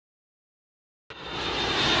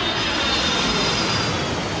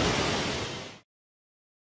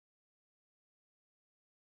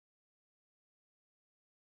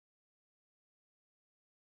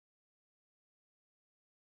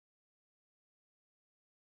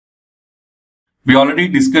We already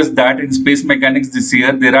discussed that in space mechanics this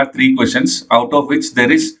year, there are 3 questions, out of which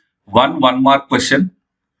there is one 1-mark question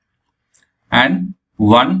and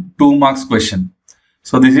one 2 marks question.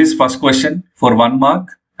 So this is first question for 1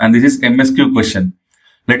 mark and this is MSQ question.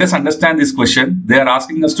 Let us understand this question. They are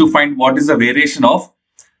asking us to find what is the variation of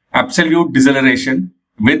absolute deceleration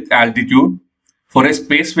with altitude for a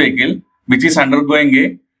space vehicle which is undergoing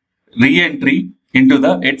a re-entry into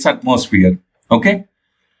the Earth's atmosphere. Okay.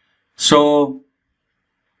 So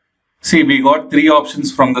see, we got 3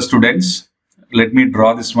 options from the students. Let me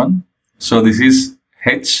draw this one. So this is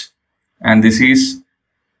H and this is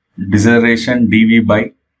deceleration dV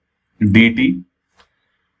by dt.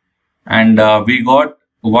 And we got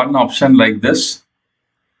one option like this.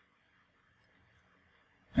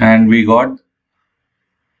 And we got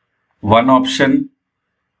one option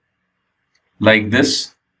like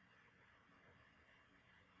this.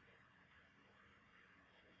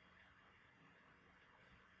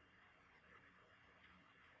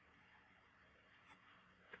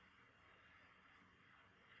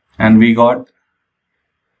 And we got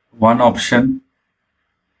one option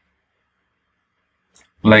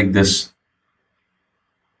like this.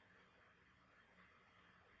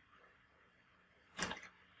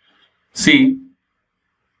 See,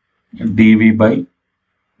 dV by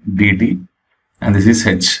dt and this is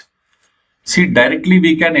H. See, directly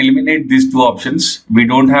we can eliminate these 2 options. We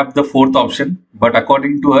don't have the 4th option, but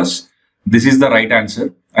according to us, this is the right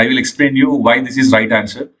answer. I will explain you why this is right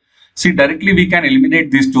answer. See, directly we can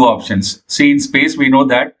eliminate these 2 options. See, in space, we know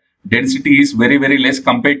that density is very, very less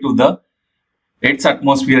compared to the Earth's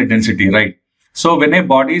atmosphere density, right? So when a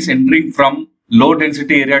body is entering from low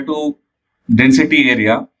density area to density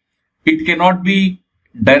area, it cannot be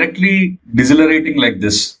directly decelerating like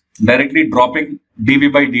this, directly dropping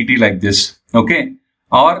dV by dt like this, okay?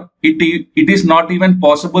 Or it is not even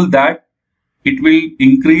possible that it will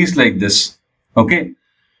increase like this, okay?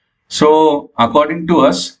 So according to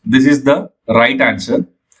us, this is the right answer.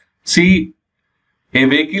 See, a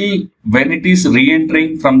vehicle, when it is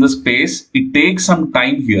re-entering from the space, it takes some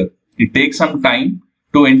time here. It takes some time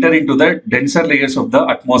to enter into the denser layers of the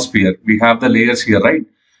atmosphere. We have the layers here, right?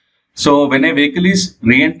 So when a vehicle is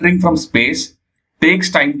re-entering from space, takes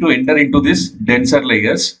time to enter into this denser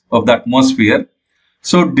layers of the atmosphere.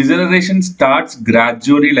 So deceleration starts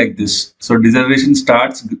gradually like this. So deceleration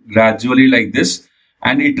starts gradually like this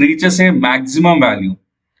and it reaches a maximum value.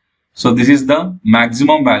 So this is the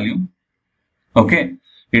maximum value. Okay.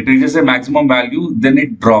 It reaches a maximum value, then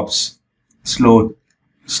it drops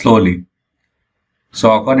slowly.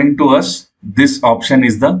 So according to us, this option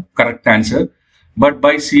is the correct answer. But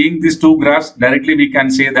by seeing these 2 graphs, directly we can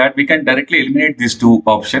say that we can directly eliminate these 2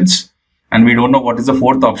 options and we don't know what is the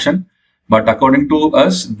 4th option. But according to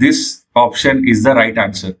us, this option is the right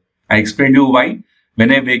answer. I explained you why.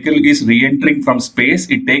 When a vehicle is re-entering from space,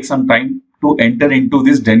 it takes some time to enter into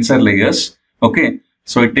these denser layers. Okay.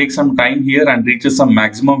 So it takes some time here and reaches some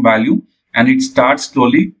maximum value and it starts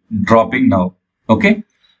slowly dropping now. Okay.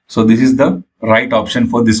 So this is the right option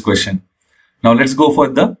for this question. Now let's go for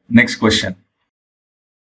the next question.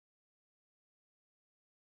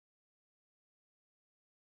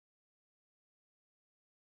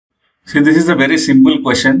 See, this is a very simple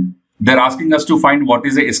question. They're asking us to find what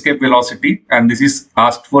is the escape velocity and this is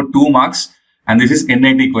asked for 2 marks and this is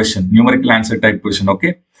NAT question, numerical answer type question,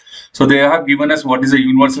 okay? So they have given us what is the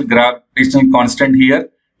universal gravitational constant here.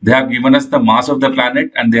 They have given us the mass of the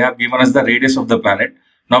planet and they have given us the radius of the planet.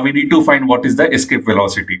 Now we need to find what is the escape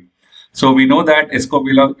velocity. So we know that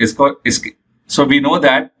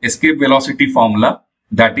escape velocity formula,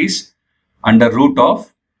 that is under root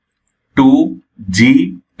of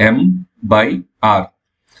 2gm by r.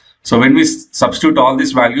 So when we substitute all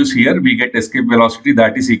these values here, we get escape velocity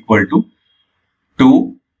that is equal to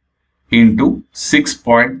 2 into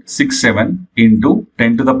 6.67 into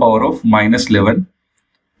 10 to the power of minus 11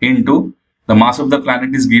 into the mass of the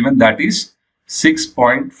planet is given, that is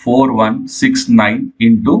 6.4169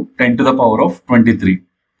 into 10 to the power of 23.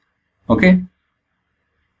 Okay.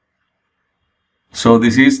 So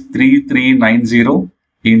this is 3390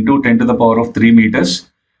 into 10 to the power of 3 meters.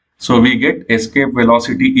 So we get escape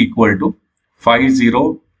velocity equal to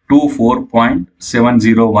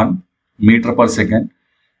 5024.701 meter per second.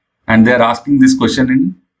 And they are asking this question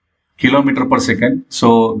in kilometer per second.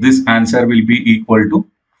 So this answer will be equal to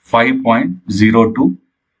 5.02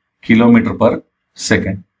 kilometer per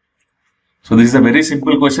second. So this is a very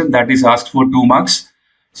simple question that is asked for 2 marks.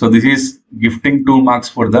 So this is gifting 2 marks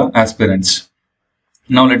for the aspirants.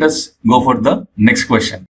 Now let us go for the next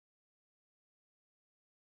question.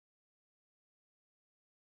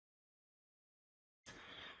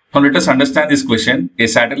 Now let us understand this question. A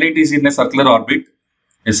satellite is in a circular orbit.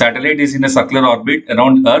 A satellite is in a circular orbit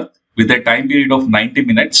around Earth with a time period of 90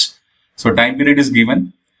 minutes. So time period is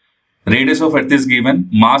given. Radius of Earth is given.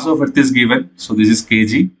 Mass of Earth is given. So this is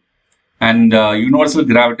kg. And universal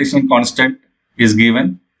gravitational constant is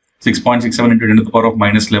given 6.67 into 10 to the power of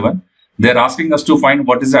minus 11. They are asking us to find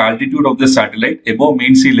what is the altitude of the satellite above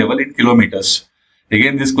mean sea level in kilometers.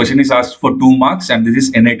 Again, this question is asked for 2 marks and this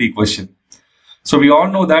is NIT question. So we all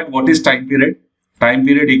know that what is time period? Time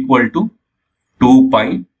period equal to 2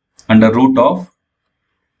 pi under root of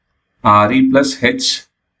Re plus H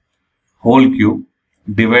whole cube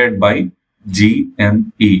divided by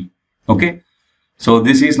GME. Okay. So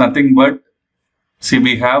this is nothing but, see,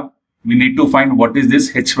 we need to find what is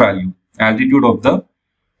this H value, altitude of the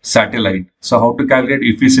satellite. So how to calculate?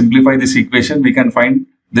 If we simplify this equation, we can find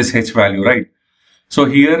this H value, right? So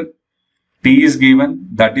here T is given,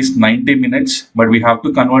 that is 90 minutes, but we have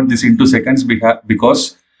to convert this into seconds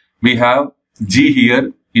because we have G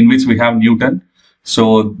here in which we have Newton.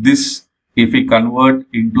 So this, if we convert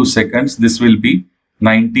into seconds, this will be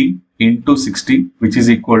 90 into 60, which is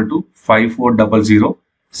equal to 5400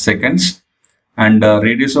 seconds. And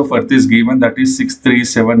radius of Earth is given, that is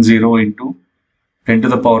 6370 into 10 to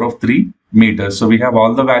the power of 3 meters. So we have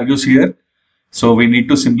all the values here. So we need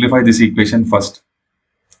to simplify this equation first.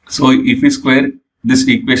 So if we square this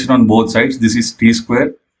equation on both sides, this is T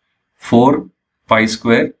square 4 pi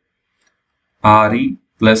square Re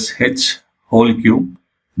plus H whole cube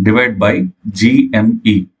divided by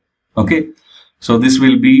GME. Okay. So this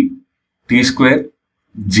will be T square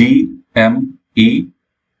GME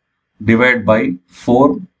divided by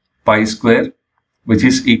 4 pi square, which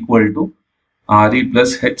is equal to Re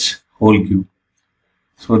plus H whole cube.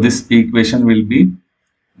 So this equation will be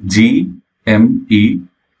GME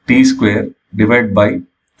T square divided by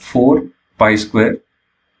 4 pi square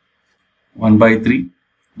 1 by 3,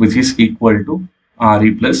 which is equal to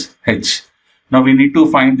Re plus H. Now we need to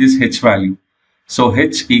find this H value. So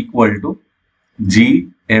H equal to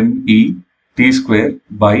GME T square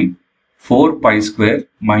by 4 pi square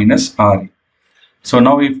minus Re. So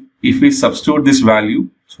now if we substitute this value,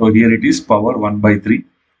 so here it is power 1 by 3.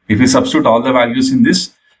 If we substitute all the values in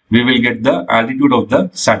this, we will get the altitude of the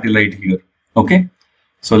satellite here. Okay.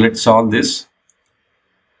 So let's solve this.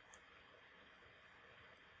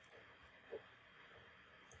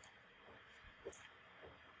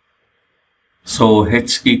 So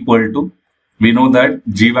H equal to, we know that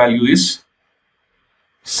G value is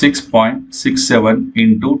 6.67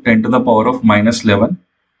 into 10 to the power of minus 11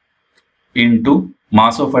 into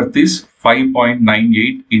mass of Earth is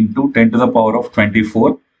 5.98 into 10 to the power of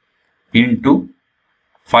 24 into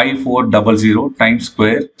 5400 times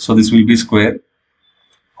square. So this will be square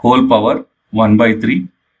whole power 1 by 3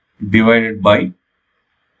 divided by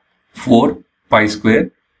 4 pi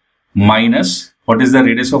square minus, what is the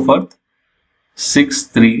radius of Earth?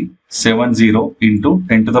 6370 into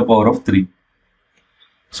 10 to the power of 3.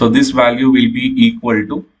 So this value will be equal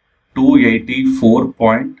to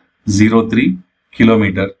 284.03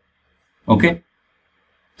 kilometer. Okay.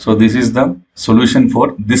 So this is the solution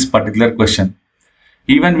for this particular question.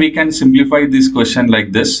 Even we can simplify this question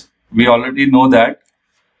like this. We already know that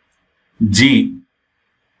G,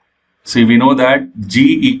 see, we know that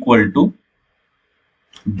G equal to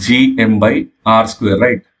Gm by R square,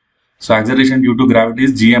 right? So acceleration due to gravity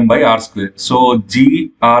is Gm by R square. So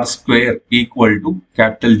Gr square equal to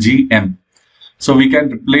capital Gm. So we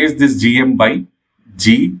can replace this Gm by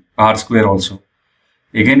Gr square also.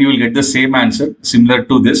 Again, you will get the same answer similar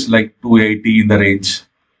to this, like 280 in the range,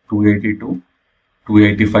 280 to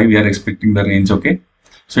 285. We are expecting the range. Okay.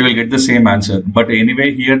 So you will get the same answer. But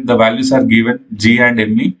anyway, here the values are given G and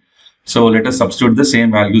Me. So let us substitute the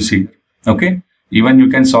same values here. Okay. Even you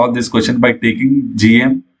can solve this question by taking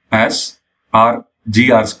Gm as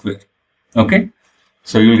Gr square. Okay.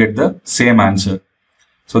 So you will get the same answer.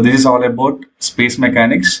 So this is all about space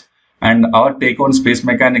mechanics, and our take on space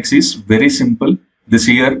mechanics is very simple. This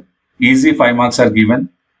year easy 5 marks are given.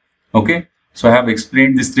 Okay. So I have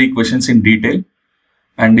explained these 3 questions in detail.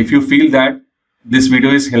 And if you feel that this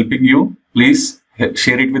video is helping you, please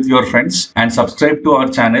share it with your friends and subscribe to our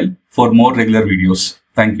channel for more regular videos.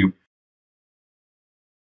 Thank you.